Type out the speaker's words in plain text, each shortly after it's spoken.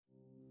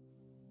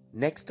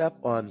Next up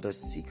on The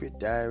Secret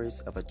Diaries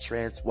of a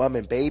Trans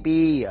Woman,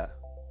 baby.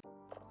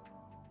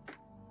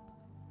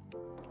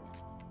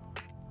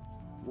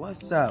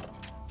 What's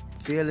up,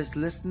 fearless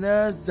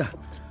listeners?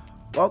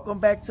 Welcome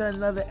back to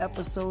another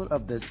episode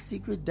of The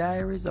Secret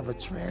Diaries of a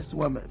Trans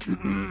Woman.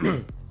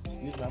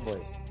 Excuse my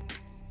voice.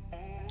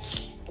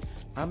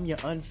 I'm your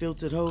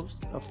unfiltered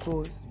host, of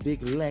course,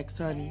 Big Lex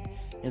Honey,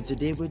 and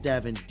today we're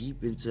diving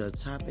deep into a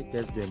topic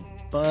that's been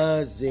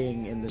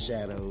buzzing in the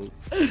shadows.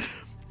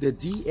 The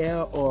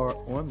DL are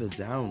on the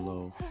down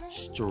low.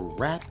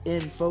 Strap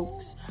in,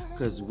 folks,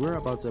 because we're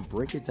about to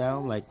break it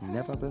down like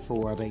never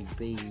before,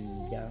 baby.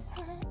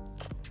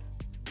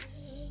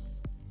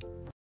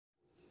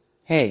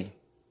 Hey,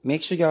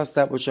 make sure y'all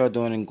stop what y'all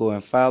doing and go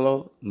and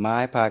follow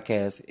my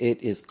podcast.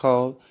 It is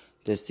called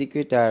The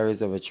Secret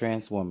Diaries of a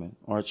Trans Woman,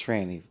 or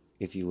tranny,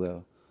 if you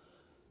will.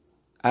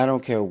 I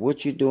don't care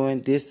what you're doing.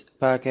 This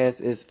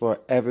podcast is for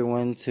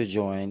everyone to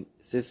join.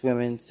 Cis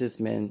women, cis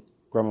men,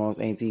 grandmas,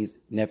 aunties,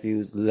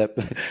 nephews,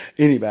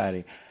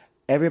 anybody.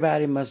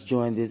 Everybody must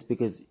join this,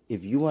 because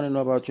if you want to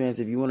know about trans,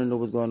 if you want to know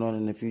what's going on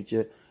in the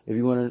future, if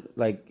you want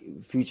to,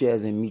 future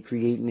as in me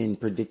creating and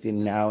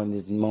predicting now in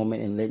this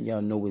moment and letting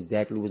y'all know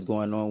exactly what's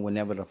going on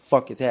whenever the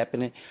fuck is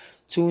happening,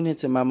 tune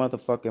into my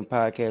motherfucking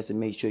podcast and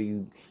make sure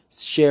you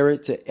share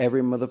it to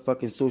every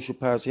motherfucking social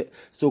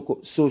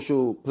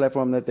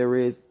platform that there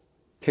is,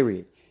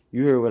 period.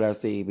 You heard what I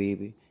say,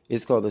 baby.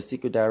 It's called The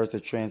Secret Diaries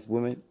of Trans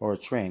Women, or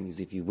trannies,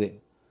 if you will.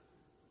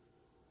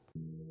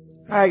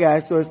 Hi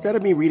guys, so instead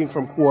of me reading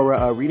from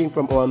Quora or reading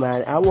from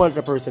online, I wanted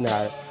to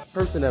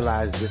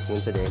personalize this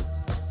one today.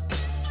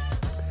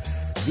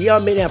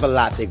 DL men have a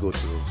lot they go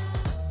through.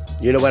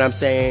 You know what I'm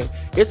saying?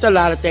 It's a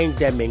lot of things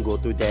that men go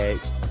through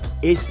that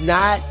it's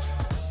not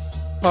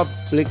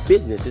public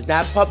business. It's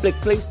not public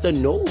place to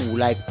know.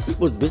 Like,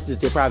 people's business,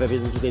 their private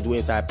business, what they do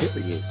inside,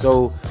 period.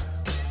 So,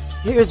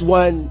 here's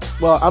one.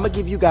 Well, I'm going to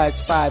give you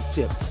guys 5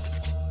 tips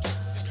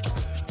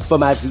for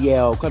my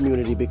DL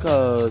community,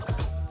 because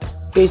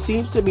it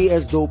seems to me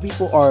as though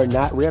people are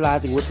not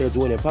realizing what they're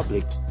doing in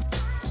public.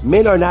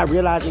 Men are not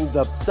realizing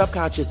the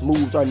subconscious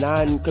moves or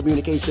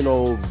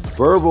non-communicational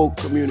verbal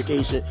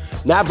communication,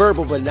 not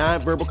verbal, but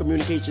non-verbal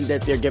communication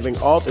that they're giving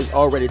off is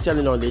already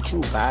telling on their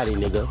true body,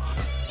 nigga.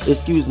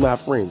 Excuse my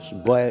French,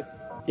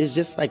 but it's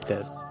just like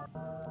this.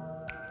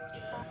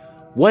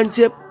 One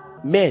tip,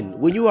 men,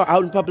 when you are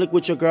out in public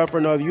with your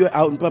girlfriend, or if you're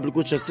out in public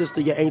with your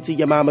sister, your auntie,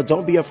 your mama,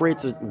 don't be afraid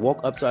to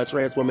walk up to a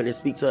trans woman and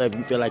speak to her if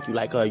you feel like you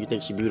like her, you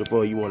think she's beautiful,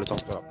 or you want to talk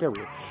to her,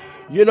 period.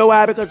 You know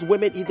why? Because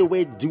women, either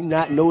way, do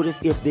not notice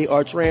if they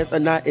are trans or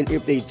not, and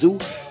if they do,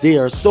 they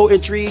are so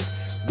intrigued,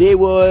 they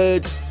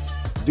would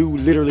do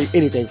literally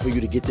anything for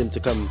you to get them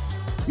to come,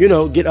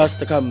 get us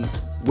to come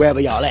wherever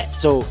y'all at.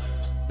 So,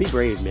 be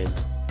brave, men.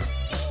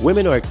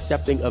 Women are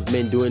accepting of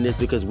men doing this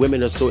because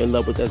women are so in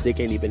love with us they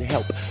can't even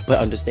help but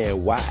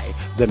understand why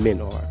the men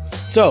are.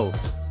 So,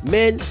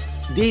 men,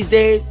 these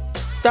days,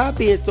 stop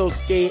being so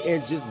scared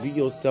and just be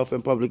yourself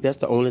in public. That's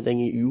the only thing.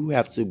 You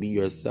have to be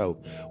yourself.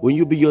 When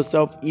you be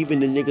yourself, even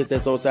the niggas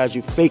that's on side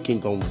you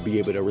faking gonna be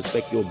able to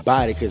respect your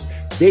body, because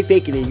they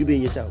faking and you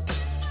being yourself.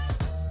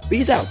 Be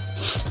yourself.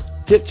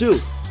 Tip 2.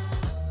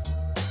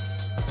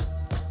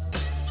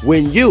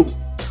 When you,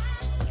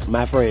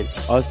 my friend,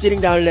 are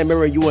sitting down in that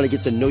mirror and you want to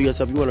get to know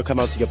yourself, you want to come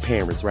out to your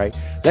parents, right?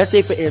 Let's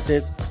say, for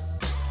instance,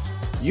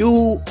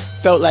 you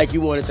felt like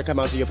you wanted to come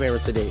out to your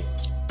parents today.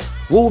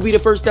 What would be the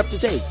first step to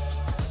take?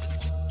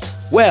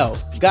 Well,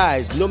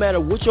 guys, no matter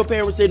what your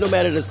parents say, no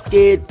matter the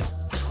scared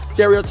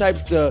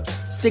stereotypes, the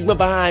stigma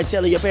behind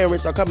telling your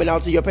parents or coming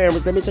out to your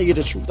parents, let me tell you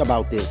the truth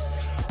about this.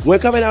 When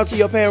coming out to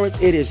your parents,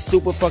 it is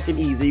super fucking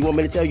easy. You want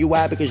me to tell you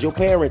why? Because your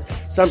parents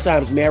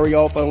sometimes marry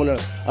off on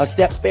a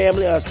step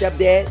family or a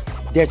stepdad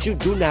that you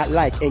do not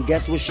like. And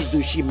guess what she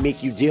do? She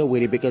make you deal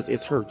with it because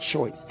it's her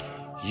choice.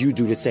 You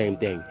do the same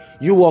thing.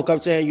 You walk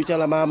up to her and you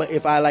tell her mama,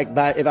 if I like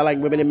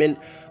women and men,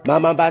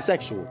 mama, I'm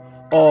bisexual.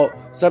 Or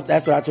something.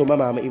 That's what I told my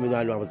mama, even though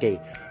I knew I was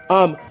gay.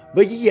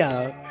 But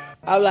yeah,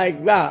 I'm like,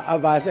 nah,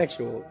 I'm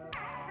bisexual.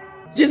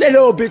 She said,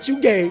 no, bitch,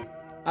 you gay.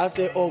 I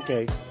said,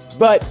 okay.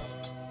 But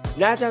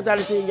 9 times out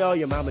of 10, y'all,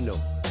 your mama know.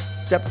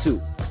 Tip 3.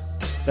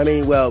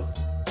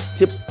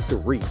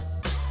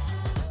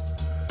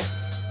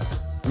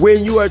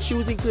 When you are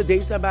choosing to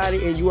date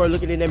somebody and you are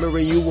looking in the mirror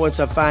and you want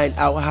to find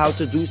out how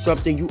to do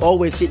something, you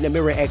always sit in the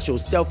mirror and ask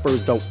yourself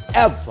first. Don't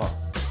ever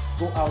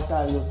go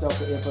outside of yourself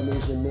for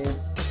information, man.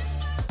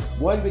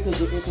 One, because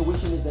your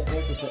intuition is the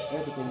answer to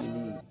everything you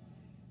need.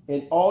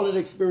 And all of the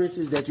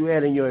experiences that you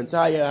had in your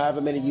entire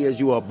however many years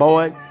you were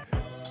born,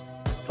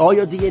 all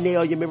your DNA,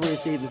 all your memory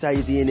is saved inside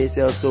your DNA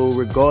cells. So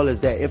regardless,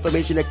 that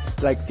information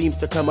that seems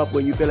to come up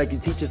when you feel like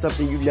you're teaching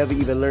something you've never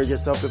even learned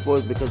yourself before,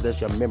 is because that's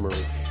your memory.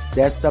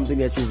 That's something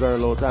that you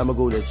learned a long time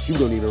ago that you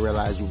don't even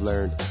realize you've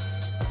learned.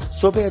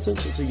 So pay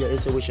attention to your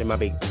intuition, my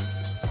baby.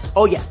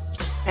 Oh yeah.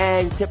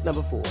 And tip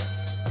number 4.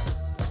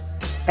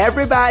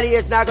 Everybody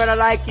is not gonna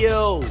like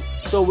you.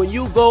 So when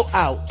you go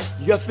out,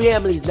 your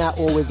family's not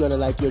always going to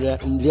like you.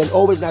 They're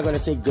always not going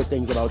to say good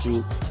things about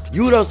you.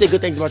 You don't say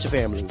good things about your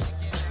family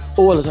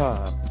all the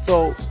time.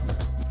 So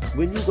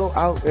when you go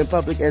out in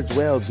public as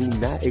well, do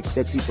not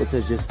expect people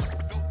to just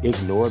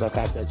ignore the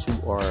fact that you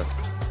are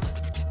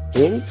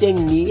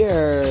anything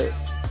near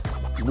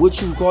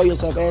what you call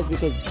yourself as,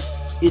 because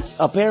it's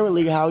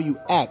apparently how you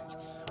act.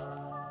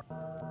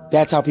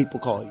 That's how people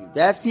call you.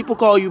 People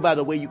call you by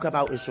the way you come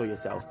out and show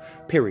yourself,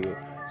 period.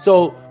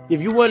 So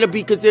if you want to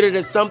be considered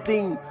as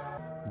something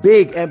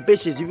big,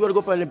 ambitious, if you want to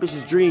go for an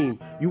ambitious dream,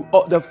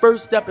 the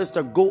first step is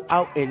to go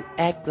out and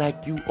act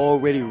like you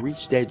already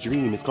reached that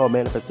dream. It's called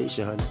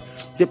manifestation, honey.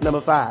 Tip number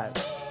 5.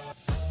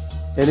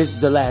 And this is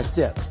the last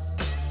tip.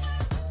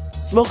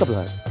 Smoke a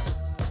blunt.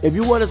 If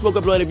you want to smoke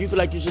a blunt, if you feel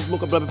like you should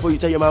smoke a blunt before you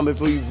tell your mom,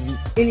 before you do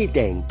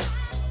anything,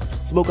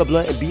 smoke a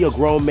blunt and be a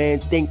grown man.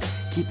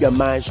 Keep your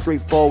mind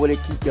straightforward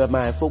and keep your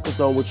mind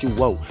focused on what you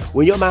want.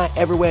 When your mind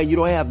everywhere and you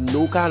don't have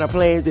no kind of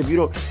plans, if you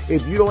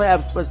don't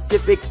have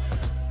specific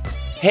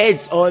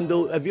heads on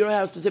those, if you don't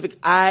have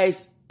specific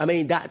dots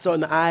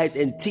on the I's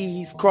and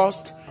T's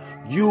crossed,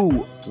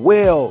 you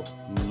will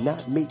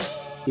not make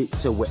it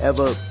to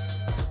whatever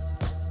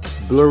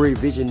blurry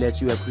vision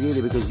that you have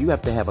created, because you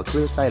have to have a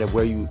clear sight of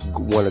where you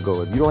want to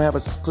go. If you don't have a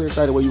clear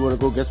sight of where you want to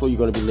go, guess what you're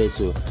going to be led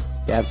to?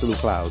 The absolute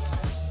clouds.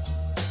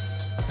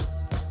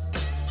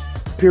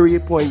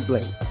 Period, point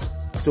blank.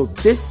 So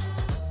this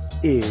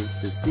is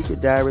The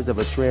Secret Diaries of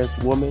a Trans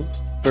Woman.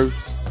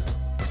 First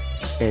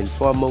and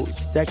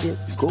foremost. Second,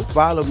 go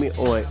follow me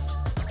on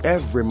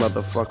every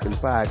motherfucking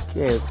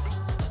podcast.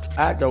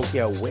 I don't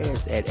care where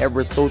it's at,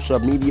 every social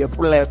media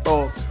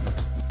platform.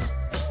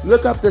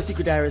 Look up The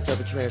Secret Diaries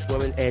of a Trans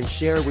Woman and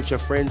share it with your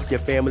friends, your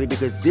family,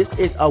 because this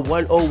is a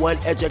 101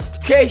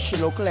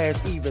 educational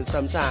class even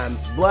sometimes.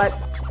 But,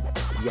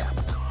 yeah.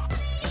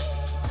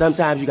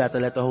 Sometimes you got to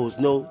let the host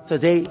know.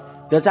 Today,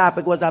 the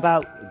topic was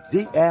about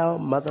DL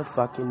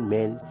motherfucking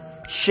men.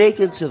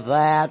 Shaken to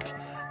that.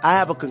 I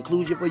have a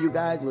conclusion for you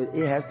guys, but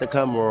it has to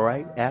come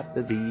right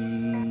after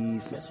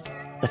these messages.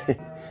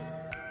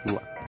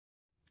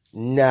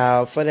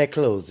 Now, for that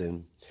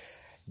closing.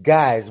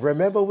 Guys,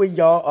 remember when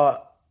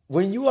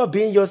you are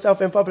being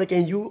yourself in public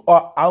and you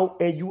are out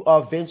and you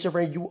are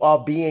venturing, you are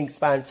being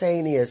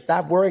spontaneous.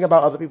 Stop worrying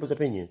about other people's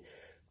opinion.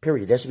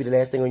 Period. That should be the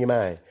last thing on your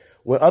mind.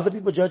 When other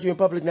people judge you in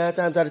public 9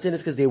 times out of 10,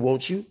 it's because they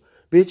want you,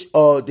 bitch,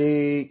 or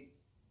they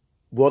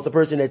want the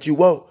person that you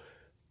want.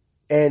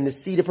 And to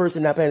see the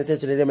person not paying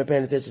attention to them and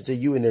paying attention to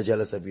you, and they're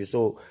jealous of you.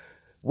 So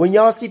when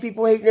y'all see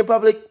people hating in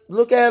public,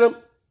 look at them,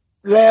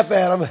 laugh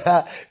at them,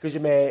 because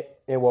you're mad,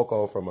 and walk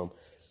off from them.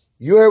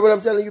 You heard what I'm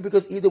telling you?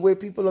 Because either way,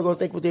 people are going to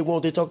think what they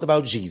want. They talked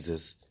about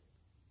Jesus.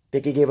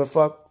 Think he gave a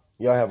fuck?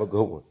 Y'all have a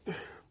good one.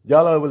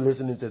 Y'all are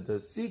listening to The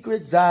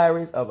Secret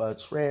Diaries of a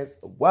Trans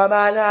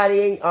Woman.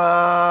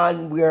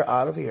 We're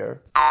out of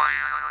here.